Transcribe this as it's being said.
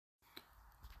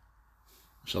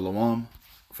Shalom.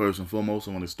 First and foremost,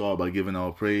 I want to start by giving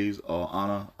all praise, all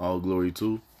honor, all glory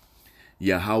to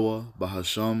Yahweh,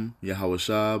 Bahasham, Yahweh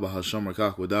Shah, Bahasham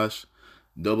Rakak Wadash.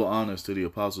 Double honors to the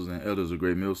apostles and elders of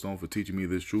Great Millstone for teaching me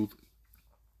this truth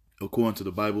according to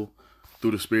the Bible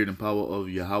through the spirit and power of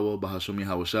Yahweh, Bahasham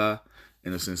Yahweh Shah.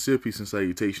 And a sincere peace and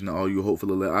salutation to all you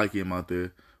hopeful Akim out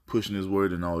there pushing his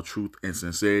word in all truth and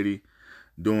sincerity,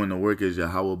 doing the work as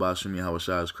Yahweh, Bahasham Yahweh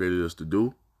Shah has created us to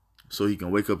do, so he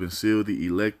can wake up and seal the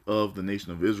elect of the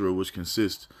nation of Israel, which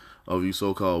consists of you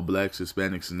so-called blacks,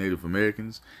 Hispanics, and Native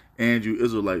Americans, and you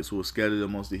Israelites who are scattered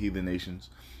amongst the heathen nations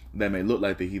that may look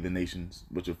like the heathen nations,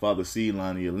 but your father's seed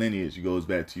line of your lineage goes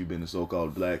back to you being a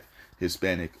so-called black,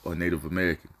 Hispanic, or Native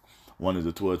American, one of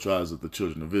the 12 tribes of the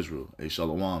children of Israel. A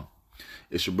Shalom.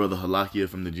 It's your brother Halakia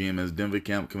from the GMS Denver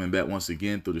camp, coming back once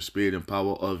again through the spirit and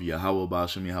power of Yahweh,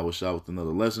 Ba'ashem Yahweh Shah, with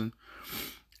another lesson.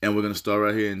 And we're going to start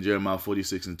right here in Jeremiah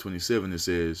 46 and 27. It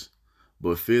says,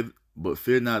 But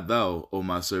fear not thou, O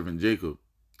my servant Jacob,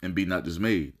 and be not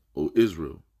dismayed, O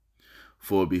Israel.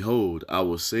 For behold, I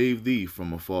will save thee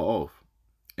from afar off,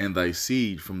 and thy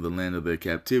seed from the land of their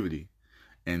captivity.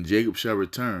 And Jacob shall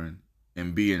return,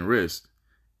 and be in rest,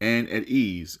 and at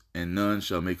ease, and none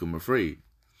shall make him afraid.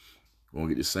 We're going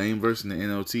to get the same verse in the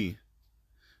NLT.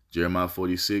 Jeremiah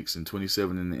 46 and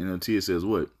 27 in the NLT, it says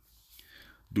what?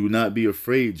 Do not be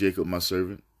afraid, Jacob, my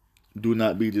servant. Do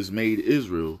not be dismayed,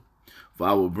 Israel, for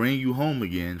I will bring you home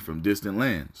again from distant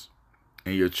lands,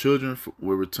 and your children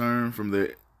will return from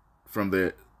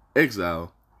their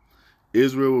exile.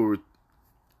 Israel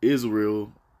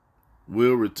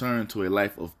will return to a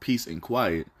life of peace and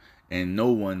quiet, and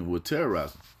no one will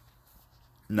terrorize them.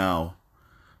 Now,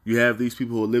 you have these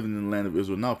people who are living in the land of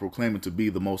Israel now proclaiming to be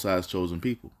the Most High's chosen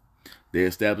people. They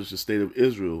established the state of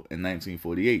Israel in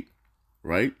 1948,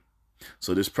 right?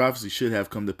 So this prophecy should have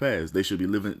come to pass. They should be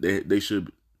living. They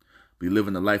should be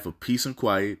living a life of peace and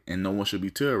quiet, and no one should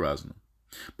be terrorizing them.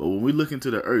 But when we look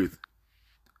into the earth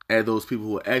at those people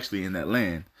who are actually in that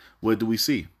land, what do we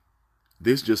see?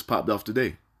 This just popped off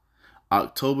today,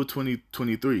 October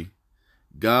 2023,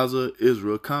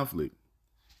 Gaza-Israel conflict,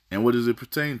 and what does it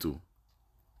pertain to?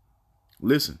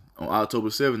 Listen, on October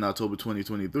 7, October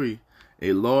 2023,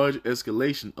 a large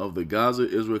escalation of the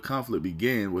Gaza-Israel conflict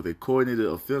began with a coordinated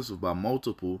offensive by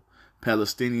multiple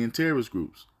Palestinian terrorist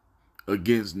groups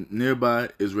against nearby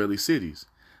Israeli cities,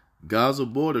 Gaza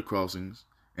border crossings,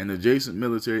 and adjacent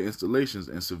military installations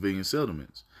and civilian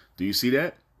settlements. Do you see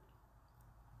that?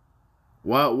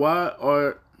 Why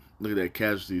are, look at that,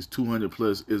 casualties, 200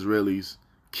 plus Israelis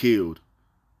killed,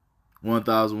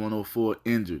 1,104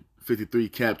 injured, 53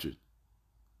 captured.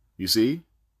 You see?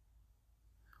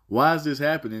 Why is this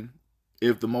happening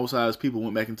if the Most High's people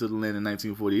went back into the land in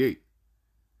 1948?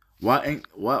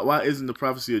 Why isn't the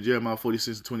prophecy of Jeremiah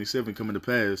 46 and 27 coming to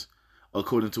pass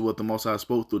according to what the Most High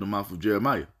spoke through the mouth of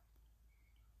Jeremiah?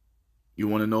 You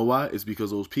want to know why? It's because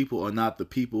those people are not the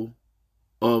people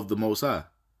of the Most High.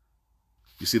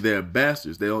 You see, they're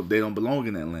bastards. They don't belong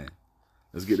in that land.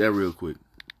 Let's get that real quick.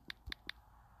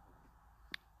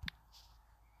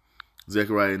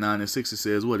 Zechariah 9 and 6, it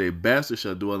says, "What? A bastard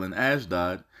shall dwell in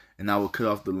Ashdod, and I will cut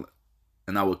off the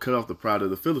pride of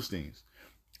the Philistines."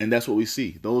 And that's what we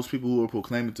see. Those people who are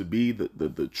proclaiming to be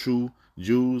the true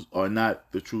Jews are not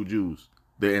the true Jews.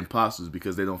 They're imposters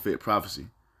because they don't fit prophecy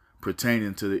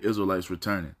pertaining to the Israelites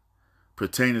returning,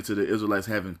 pertaining to the Israelites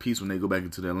having peace when they go back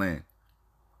into their land.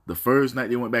 The first night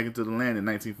they went back into the land in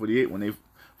 1948, when they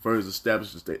first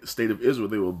established the state of Israel,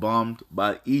 they were bombed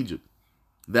by Egypt.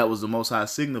 That was the Most High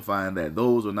signifying that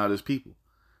those are not his people.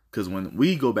 Because when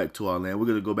we go back to our land, we're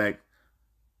going to go back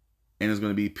and it's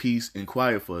going to be peace and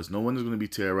quiet for us. No one is going to be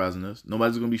terrorizing us.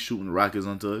 Nobody's going to be shooting rockets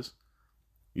onto us.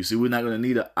 You see, we're not going to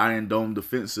need an Iron Dome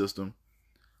defense system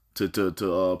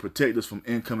to protect us from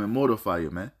incoming mortar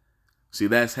fire, man. See,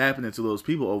 that's happening to those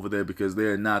people over there because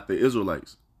they're not the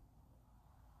Israelites.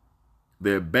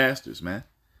 They're bastards, man.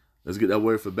 Let's get that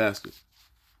word for bastard.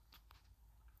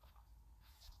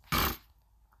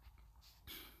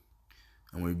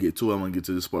 And when we get to it, I'm going to get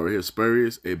to this part right here.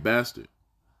 Spurious, a bastard.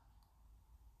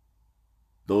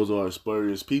 Those are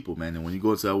spurious people, man. And when you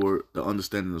go into that word, the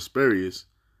understanding of spurious,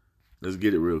 let's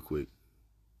get it real quick.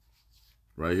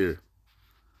 Right here.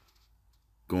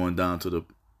 Going down to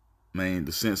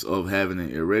the sense of having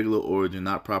an irregular origin,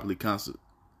 not properly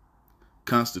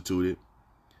constituted.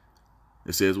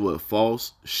 It says what?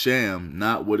 False, sham,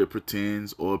 not what it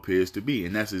pretends or appears to be.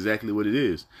 And that's exactly what it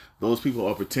is. Those people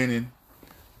are pretending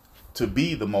to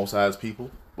be the Most High's people,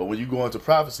 but when you go into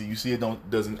prophecy, you see it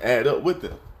doesn't add up with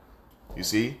them. You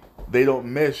see, they don't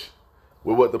mesh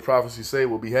with what the prophecies say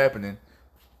will be happening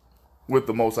with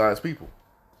the Most High's people.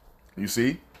 You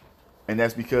see, And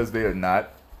that's because they are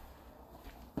not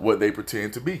what they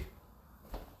pretend to be.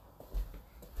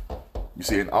 You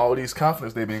see, in all these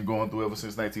conflicts they've been going through ever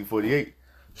since 1948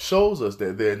 shows us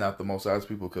that they're not the Most High's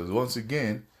people. Because once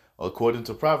again, according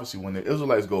to prophecy, when the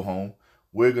Israelites go home,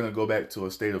 we're going to go back to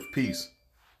a state of peace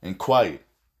and quiet.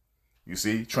 You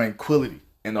see, tranquility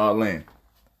in our land.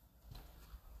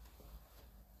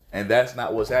 And that's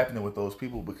not what's happening with those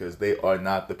people, because they are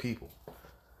not the people.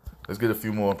 Let's get a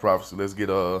few more in prophecy. Let's get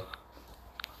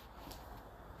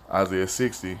Isaiah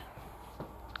 60.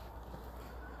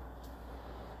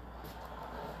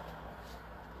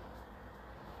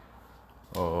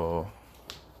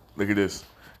 Look at this.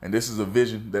 And this is a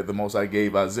vision that the Most High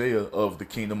gave Isaiah of the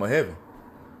kingdom of heaven.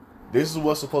 This is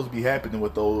what's supposed to be happening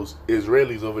with those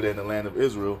Israelis over there in the land of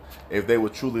Israel if they were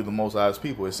truly the Most High's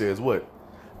people. It says what?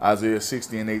 Isaiah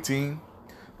 60 and 18.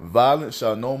 Violence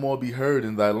shall no more be heard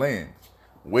in thy land,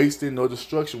 wasting nor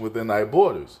destruction within thy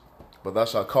borders. But thou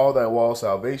shalt call thy wall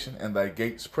salvation and thy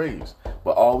gates praise.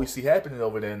 But all we see happening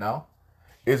over there now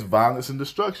is violence and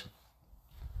destruction.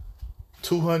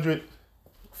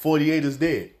 248 is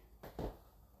dead.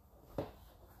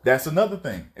 That's another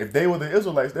thing. If they were the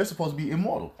Israelites, they're supposed to be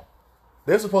immortal.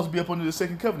 They're supposed to be up under the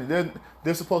second covenant.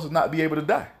 They're supposed to not be able to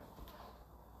die.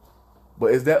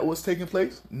 But is that what's taking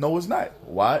place? No, it's not.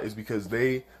 Why? It's because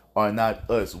they are not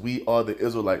us. We are the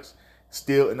Israelites,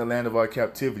 still in the land of our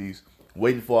captivities,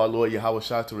 waiting for our Lord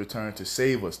Yahushua to return to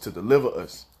save us, to deliver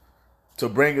us, to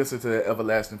bring us into that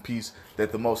everlasting peace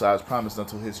that the Most High has promised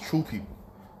unto his true people.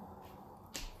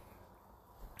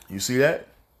 You see that?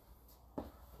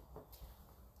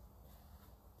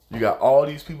 You got all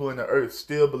these people in the earth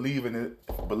still believing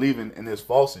in this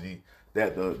falsity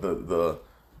that the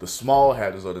small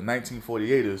hatters or the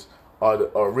 1948ers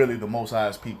are really the Most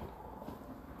High's people.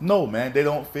 No, man, they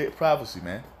don't fit prophecy,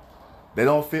 man. They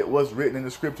don't fit what's written in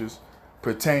the scriptures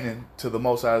pertaining to the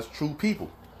Most High's true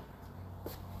people.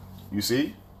 You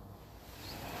see?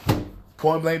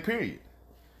 Point blank, period.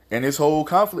 And this whole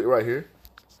conflict right here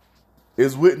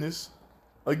is witness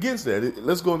against that.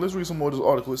 Let's read some more of this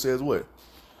article. It says what?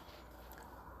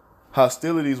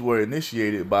 Hostilities were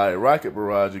initiated by a rocket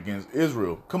barrage against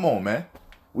Israel. Come on, man.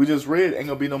 We just read ain't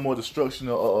gonna be no more destruction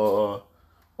or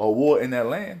war in that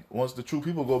land once the true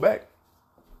people go back.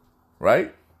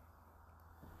 Right?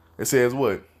 It says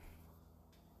what?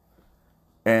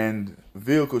 And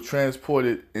vehicle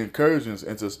transported incursions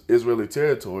into Israeli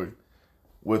territory,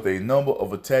 with a number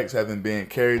of attacks having been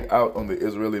carried out on the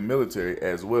Israeli military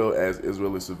as well as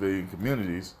Israeli civilian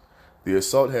communities. The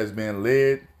assault has been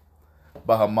led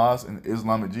by Hamas and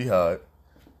Islamic Jihad,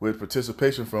 with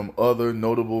participation from other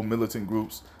notable militant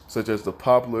groups such as the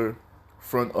Popular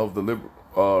Front for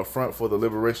the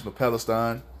Liberation of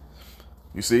Palestine.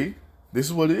 You see, this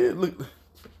is what it is. Look,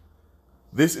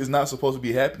 this is not supposed to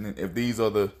be happening if these are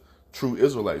the true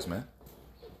Israelites, man.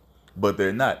 But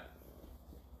they're not.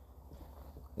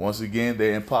 Once again,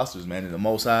 they're imposters, man, and the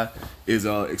Most High is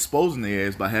exposing their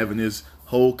ass by having this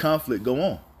whole conflict go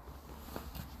on.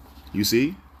 You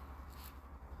see?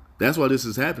 That's why this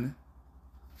is happening.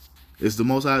 It's the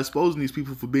Most High exposing these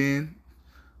people for being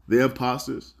the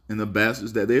imposters and the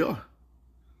bastards that they are.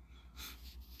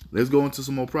 Let's go into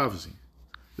some more prophecy.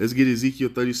 Let's get Ezekiel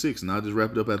 36, and I'll just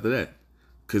wrap it up after that,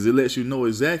 because it lets you know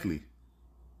exactly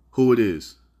who it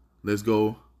is. Let's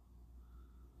go.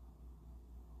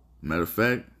 Matter of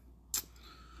fact,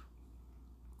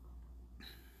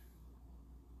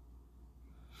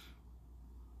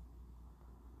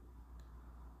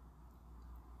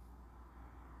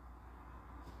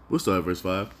 we'll start at verse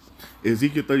 5.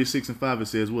 Ezekiel 36 and 5, it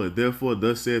says what? Therefore,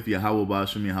 thus saith Yahweh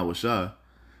Ba'ashem Yahushua,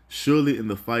 surely in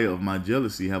the fire of my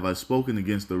jealousy have I spoken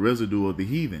against the residue of the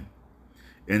heathen,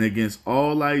 and against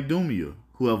all Idumea,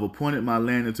 who have appointed my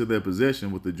land into their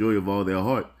possession with the joy of all their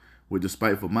heart, with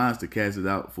despiteful minds to cast it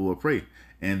out for a prey.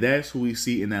 And that's who we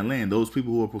see in that land. Those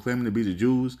people who are proclaiming to be the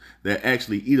Jews, they're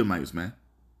actually Edomites, man.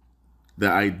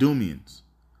 They're Idumeans,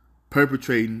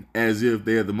 perpetrating as if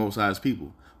they're the Most High's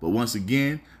people. But once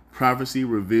again, prophecy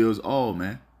reveals all,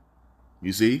 man.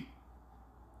 You see?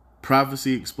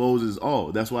 Prophecy exposes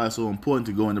all. That's why it's so important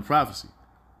to go into prophecy,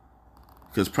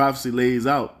 because prophecy lays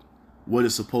out what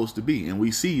it's supposed to be. And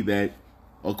we see that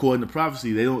according to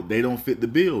prophecy, they don't fit the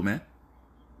bill, man.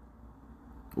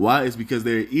 Why? It's because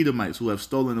they're Edomites who have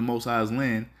stolen the Most High's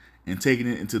land and taken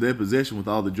it into their possession with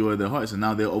all the joy of their hearts. And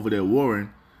now they're over there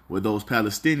warring with those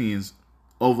Palestinians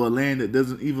over a land that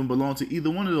doesn't even belong to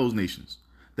either one of those nations.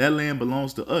 That land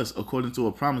belongs to us according to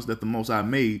a promise that the Most High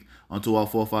made unto our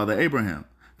forefather Abraham,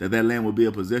 that land would be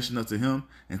a possession unto him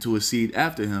and to his seed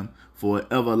after him for an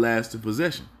everlasting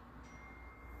possession.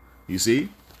 You see?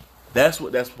 That's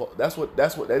what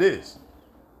that is.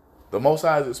 The Most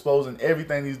High is exposing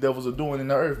everything these devils are doing in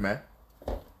the earth, man.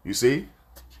 You see?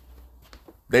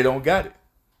 They don't got it.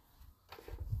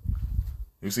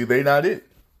 You see, they not it.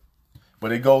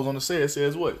 But it goes on to say, it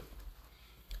says what?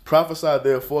 Prophesy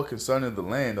therefore concerning the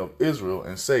land of Israel,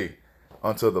 and say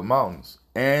unto the mountains,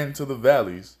 and to the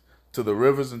valleys, to the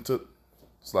rivers, and to...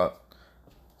 Let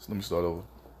me start over.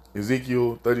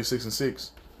 Ezekiel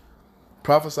 36:6.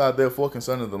 Prophesy therefore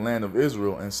concerning the land of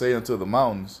Israel, and say unto the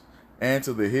mountains, and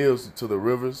to the hills, to the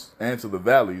rivers, and to the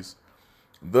valleys,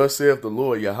 thus saith the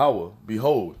Lord Yahweh,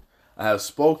 behold, I have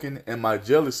spoken in my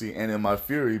jealousy and in my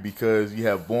fury, because ye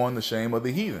have borne the shame of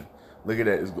the heathen. Look at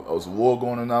that. It's war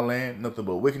going on in our land. Nothing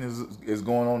but wickedness is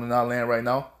going on in our land right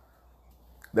now.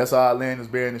 That's how our land is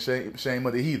bearing the shame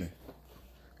of the heathen.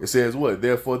 It says what?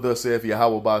 Therefore thus saith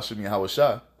Yahweh Ba'ashem Yahweh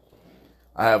Shah,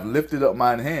 I have lifted up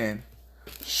mine hand.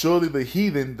 Surely the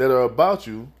heathen that are about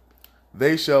you,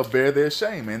 they shall bear their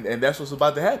shame. And that's what's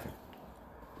about to happen.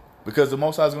 Because the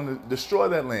Most High is going to destroy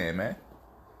that land, man.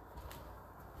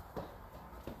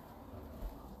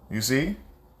 You see?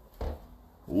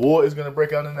 War is going to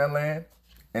break out in that land,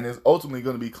 and it's ultimately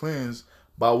going to be cleansed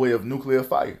by way of nuclear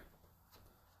fire.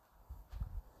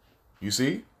 You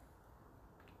see?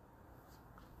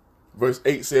 Verse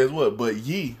 8 says what? But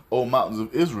ye, O mountains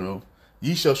of Israel,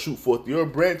 ye shall shoot forth your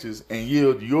branches and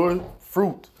yield your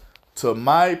fruit to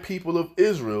my people of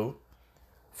Israel,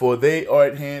 for they are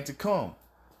at hand to come.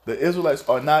 The Israelites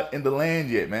are not in the land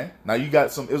yet, man. Now you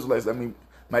got some Israelites that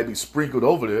might be sprinkled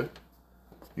over there.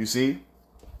 You see?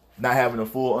 Not having a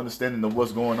full understanding of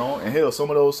what's going on. And hell, some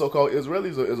of those so-called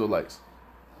Israelis are Israelites.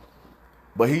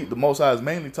 But the Most High is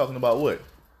mainly talking about what?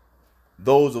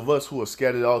 Those of us who are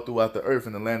scattered all throughout the earth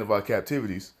in the land of our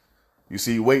captivities. You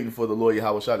see, waiting for the Lord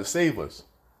Yahweh Shah to save us.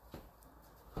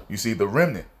 You see, the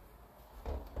remnant.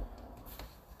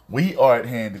 We are at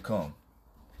hand to come.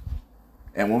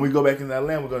 And when we go back into that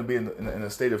land, we're going to be in a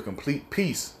state of complete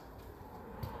peace.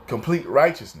 Complete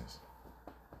righteousness.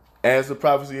 As the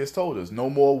prophecy has told us, no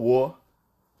more war.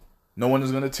 No one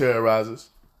is going to terrorize us.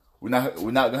 We're not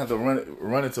going to have to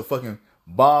run into fucking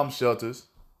bomb shelters.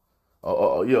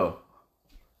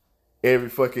 Every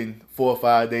fucking 4 or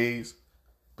 5 days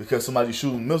because somebody's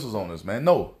shooting missiles on us, man.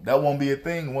 No, that won't be a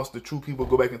thing once the true people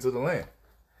go back into the land.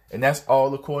 And that's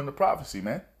all according to prophecy,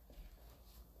 man.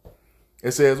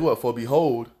 It says what? For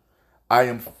behold, I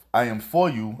am for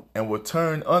you, and will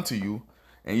turn unto you,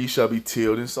 and ye shall be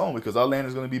tilled and sown, because our land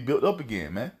is going to be built up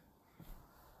again, man.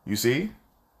 You see?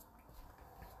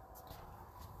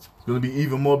 It's going to be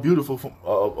even more beautiful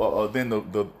than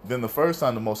the first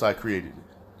time the Most High created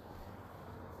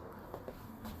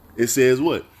it. It says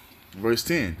what? Verse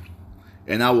 10.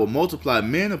 And I will multiply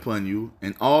men upon you,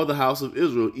 and all the house of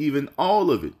Israel, even all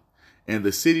of it. And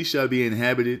the city shall be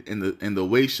inhabited, and the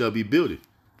way shall be builded.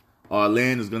 Our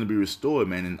land is going to be restored,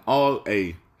 man. And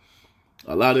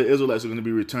a lot of Israelites are going to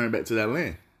be returned back to that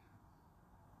land.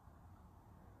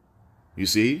 You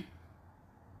see?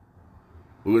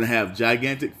 We're going to have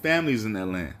gigantic families in that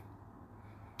land.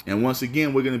 And once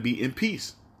again, we're going to be in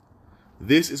peace.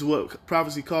 This is what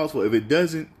prophecy calls for. If it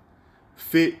doesn't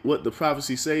fit what the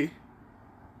prophecy say,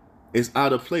 it's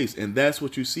out of place. And that's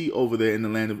what you see over there in the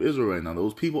land of Israel right now.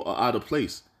 Those people are out of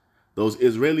place. Those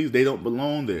Israelis, they don't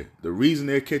belong there. The reason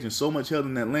they're catching so much hell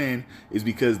in that land is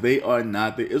because they are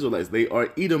not the Israelites. They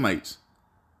are Edomites.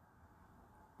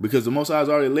 Because the Most High has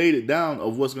already laid it down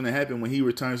of what's going to happen when he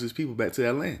returns his people back to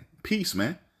that land. Peace,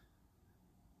 man.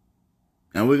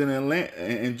 And we're going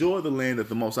to enjoy the land that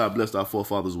the Most High blessed our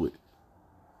forefathers with.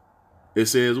 It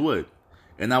says what?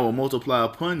 And I will multiply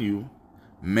upon you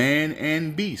man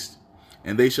and beast,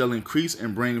 and they shall increase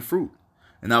and bring fruit.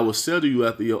 And I will settle you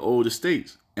after your old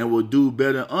estates, and will do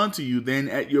better unto you than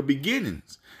at your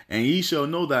beginnings. And ye shall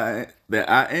know that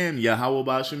I am Yahweh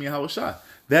Ba'ashem Yahweh Shah.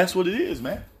 That's what it is,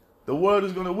 man. The world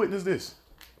is going to witness this.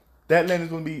 That land is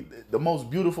going to be the most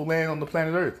beautiful land on the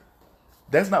planet Earth.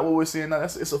 That's not what we're seeing now.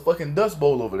 It's a fucking dust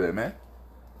bowl over there, man.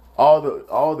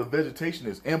 All the vegetation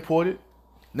is imported.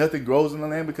 Nothing grows in the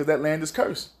land because that land is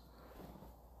cursed.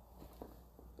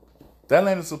 That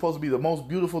land is supposed to be the most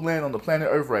beautiful land on the planet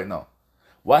Earth right now.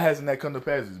 Why hasn't that come to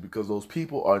pass? It's because those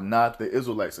people are not the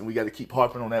Israelites, and we got to keep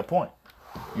harping on that point.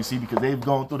 You see, because they've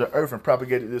gone through the earth and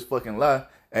propagated this fucking lie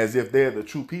as if they're the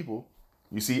true people.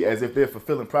 You see, as if they're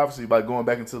fulfilling prophecy by going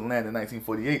back into the land in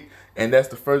 1948. And that's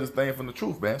the furthest thing from the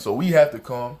truth, man. So we have to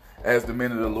come as the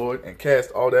men of the Lord and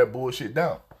cast all that bullshit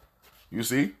down. You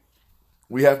see?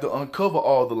 We have to uncover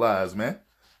all the lies, man.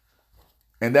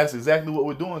 And that's exactly what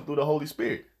we're doing through the Holy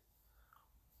Spirit.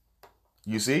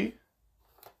 You see?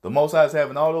 The Most High is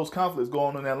having all those conflicts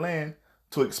going on in that land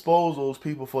to expose those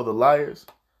people for the liars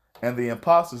and the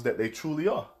imposters that they truly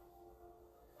are.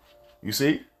 You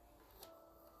see?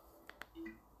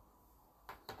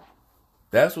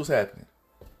 That's what's happening.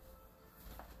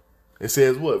 It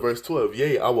says what? Verse 12.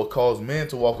 Yea, I will cause men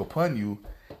to walk upon you,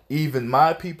 even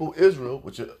my people Israel,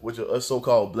 which are us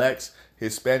so-called blacks,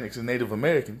 Hispanics, and Native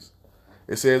Americans.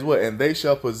 It says what? And they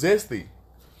shall possess thee,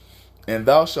 and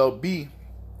thou shalt be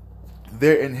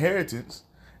their inheritance,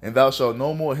 and thou shalt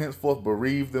no more henceforth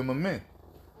bereave them of men.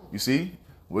 You see?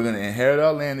 We're going to inherit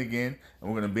our land again, and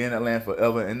we're going to be in that land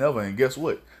forever and ever. And guess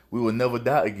what? We will never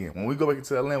die again. When we go back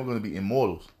into that land, we're going to be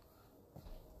immortals.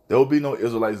 There will be no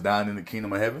Israelites dying in the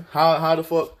kingdom of heaven. How the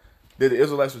fuck did the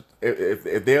Israelites,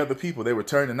 if they're the people, they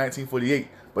returned in 1948,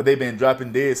 but they've been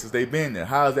dropping dead since they've been there?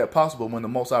 How is that possible when the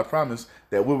Most High promised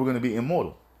that we were going to be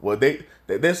immortal? Well,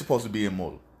 they're supposed to be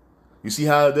immortal. You see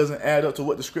how it doesn't add up to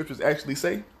what the scriptures actually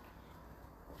say?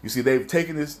 You see, they've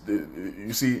taken this,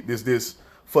 this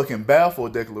fucking Balfour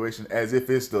Declaration as if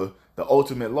it's the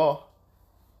ultimate law.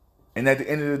 And at the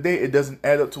end of the day, it doesn't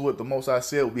add up to what the Most High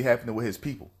said will be happening with his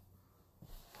people.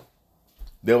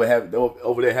 They were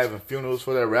over there having funerals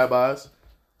for their rabbis.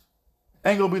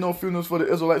 Ain't gonna be no funerals for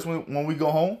the Israelites when we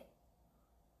go home.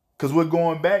 Because we're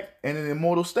going back in an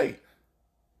immortal state.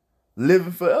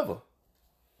 Living forever.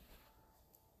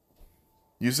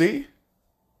 You see?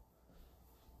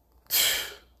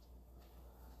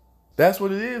 That's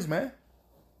what it is, man.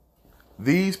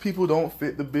 These people don't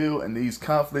fit the bill, and these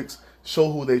conflicts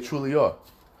show who they truly are.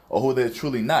 Or who they're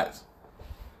truly not.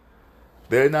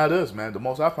 They're not us, man. The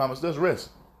Most High promised us rest.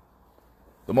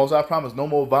 The Most High promised no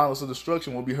more violence or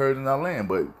destruction will be heard in our land.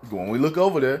 But when we look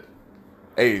over there,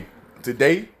 hey,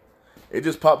 today, it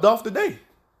just popped off today.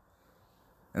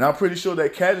 And I'm pretty sure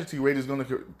that casualty rate is going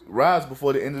to rise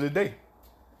before the end of the day.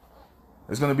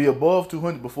 It's going to be above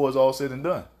 200 before it's all said and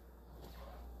done.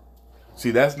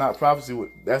 See, that's not prophecy.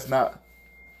 That's not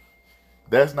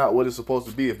what it's supposed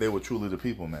to be if they were truly the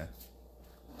people, man.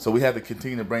 So we have to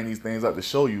continue to bring these things out to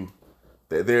show you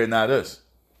that they're not us.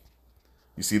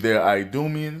 You see, they're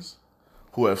Idumeans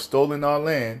who have stolen our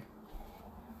land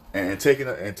and taken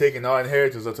our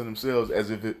inheritance unto themselves as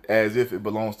if it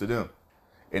belongs to them,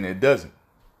 and it doesn't.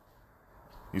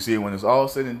 You see, when it's all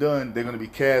said and done, they're going to be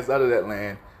cast out of that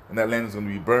land, and that land is going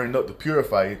to be burned up to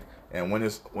purify it. And when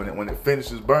it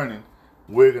finishes burning,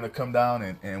 we're going to come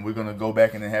down and we're going to go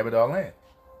back and inhabit our land.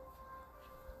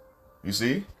 You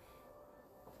see?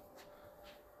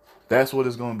 That's what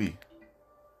it's going to be.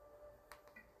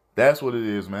 That's what it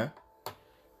is, man.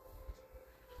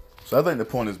 So I think the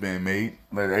point is being made.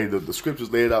 Like, hey, the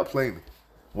scriptures lay it out plainly.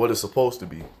 What it's supposed to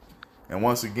be. And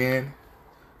once again,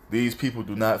 these people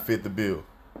do not fit the bill.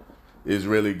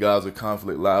 Israeli Gaza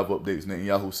conflict live updates.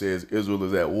 Netanyahu says Israel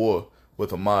is at war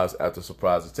with Hamas after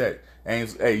surprise attack. And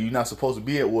hey, you're not supposed to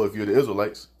be at war if you're the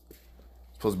Israelites. You're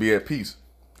supposed to be at peace.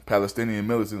 Palestinian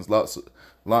militants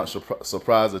launched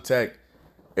surprise attack,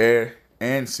 air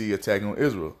and sea attack on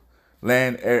Israel.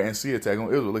 Land, air, and sea attack on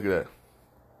Israel. Look at that.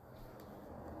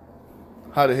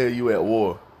 How the hell you at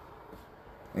war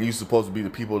and you supposed to be the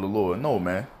people of the Lord? No,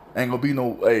 man. Ain't gonna be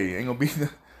no, hey, ain't gonna be no.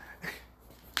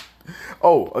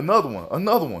 Oh, another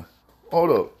one.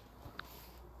 Hold up.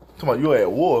 Talking about you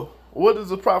at war. What does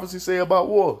the prophecy say about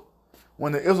war?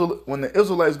 When the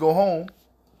Israelites go home,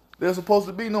 there's supposed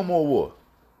to be no more war.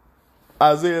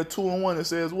 Isaiah 2:1, it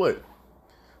says what?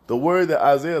 The word that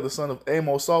Isaiah, the son of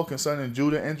Amos, saw concerning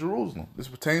Judah and Jerusalem. This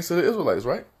pertains to the Israelites,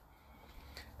 right?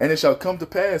 And it shall come to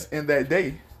pass in that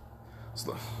day,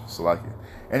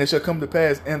 and it shall come to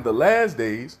pass in the last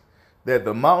days, that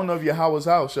the mountain of Yahweh's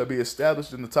house shall be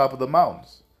established in the top of the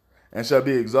mountains, and shall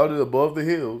be exalted above the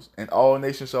hills, and all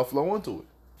nations shall flow into it.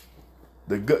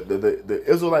 The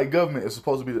Israelite government is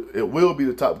supposed to be, it will be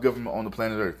the top government on the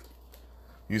planet Earth.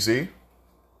 You see?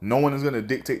 No one is going to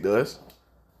dictate to us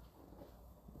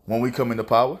when we come into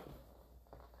power.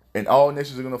 And all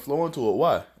nations are going to flow into it.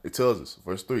 Why? It tells us,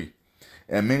 verse 3.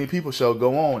 And many people shall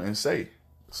go and say,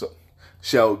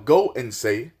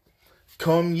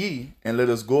 come ye, and let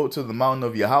us go up to the mountain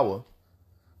of Yahweh,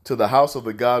 to the house of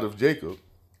the God of Jacob,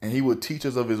 and he will teach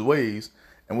us of his ways,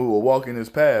 and we will walk in his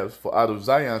paths. For out of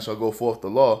Zion shall go forth the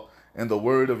law, and the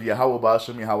word of Yahweh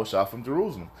Ba'ashem Yahweh Shah from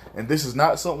Jerusalem. And this is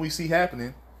not something we see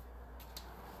happening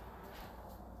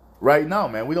right now,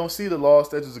 man. We don't see the law,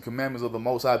 statutes, and commandments of the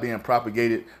Most High being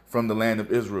propagated from the land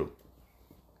of Israel.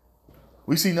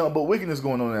 We see nothing but wickedness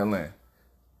going on in that land.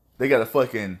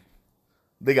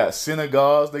 They got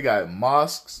synagogues, they got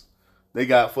mosques, they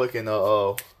got fucking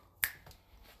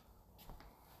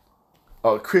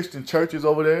Christian churches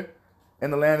over there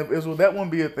in the land of Israel. That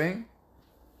wouldn't be a thing.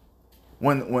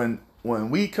 When when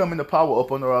we come into power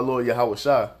up under our Lord Yahweh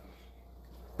Shai,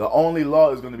 the only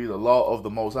law is going to be the law of the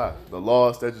Most High, the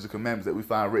law, statutes, and commandments that we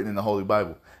find written in the Holy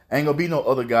Bible. Ain't going to be no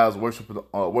other gods worshipped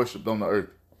on the earth.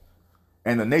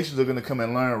 And the nations are going to come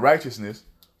and learn righteousness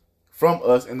from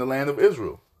us in the land of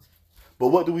Israel. But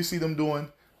what do we see them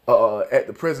doing at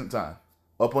the present time?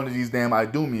 Up under these damn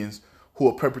Idumeans who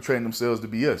are perpetrating themselves to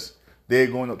be us. They're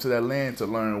going up to that land to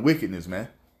learn wickedness, man.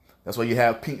 That's why you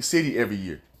have Pink City every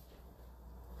year.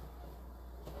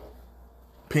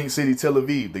 Pink City, Tel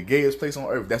Aviv, the gayest place on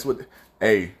earth. That's what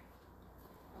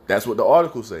the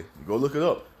articles say. You go look it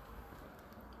up.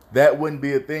 That wouldn't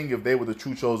be a thing if they were the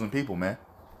true chosen people, man.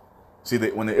 See,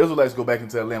 when the Israelites go back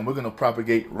into that land, we're going to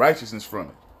propagate righteousness from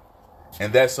it.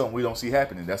 And that's something we don't see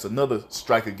happening. That's another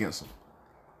strike against them.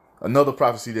 Another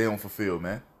prophecy they don't fulfill,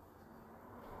 man.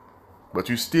 But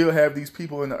you still have these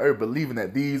people in the earth believing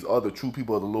that these are the true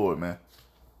people of the Lord, man.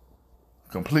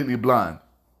 Completely blind.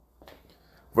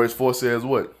 Verse 4 says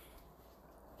what?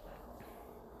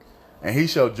 And he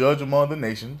shall judge among the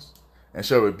nations, and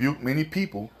shall rebuke many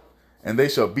people, and they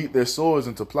shall beat their swords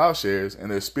into plowshares,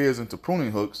 and their spears into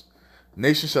pruning hooks.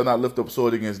 Nation shall not lift up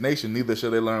sword against nation, neither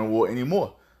shall they learn war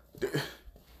anymore.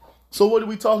 So what are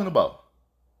we talking about?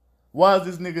 Why is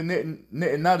this nigga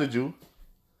Netanyahu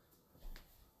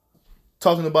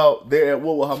talking about they're at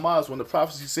war with Hamas when the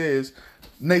prophecy says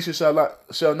nation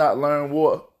shall not learn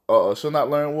war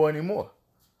anymore?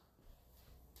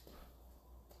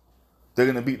 They're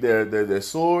gonna beat their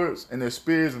swords and their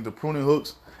spears into pruning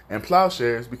hooks and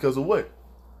plowshares because of what?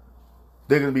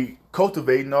 They're gonna be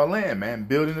cultivating our land, man,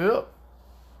 building it up.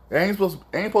 There ain't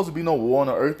supposed to be no war on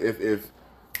the earth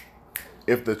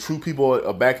if the true people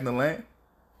are back in the land.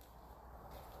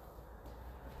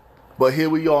 But here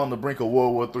we are on the brink of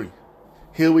World War III.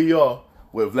 Here we are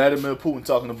with Vladimir Putin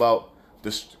talking about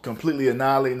completely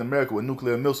annihilating America with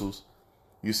nuclear missiles.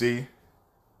 You see,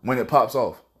 when it pops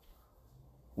off.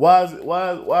 Why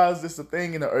is this a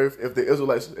thing in the earth if the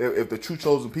Israelites, if the true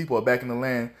chosen people are back in the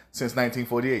land since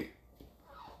 1948?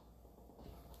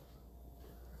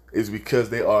 It's because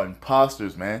they are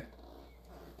imposters, man.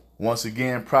 Once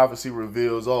again, prophecy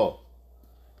reveals all.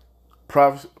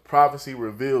 Prophecy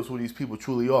reveals who these people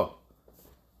truly are.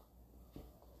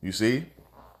 You see?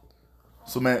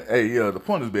 So, man, the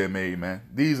point is being made, man.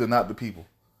 These are not the people.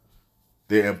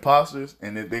 They're imposters,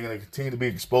 and they're going to continue to be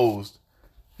exposed,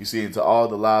 you see, until all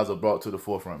the lies are brought to the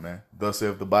forefront, man. Thus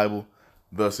saith the Bible,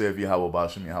 thus saith Yahweh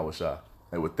Ba'ashem Yahweh Shai.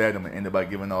 And with that, I'm going to end it by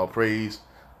giving all praise,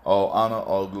 all honor,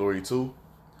 all glory to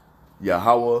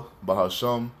Yahweh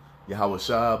Ba'ashem Yahweh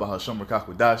Shai Ba'ashem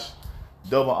Rakakwadash.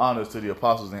 Double honors to the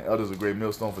apostles and elders of Great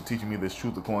Millstone for teaching me this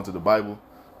truth according to the Bible,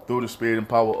 through the spirit and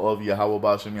power of Yahweh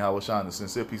Ba'ashem Yahweh Shai. And a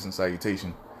sincere peace and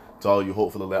salutation to all you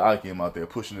hopeful Le'akim out there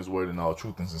pushing this word in all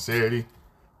truth and sincerity,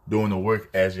 doing the work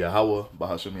as Yahweh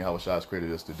Ba'ashem Yahweh Shai has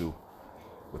created us to do.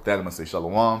 With that, I'm going to say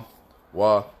Shalom,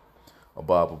 Wa,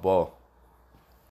 Abba, Abba.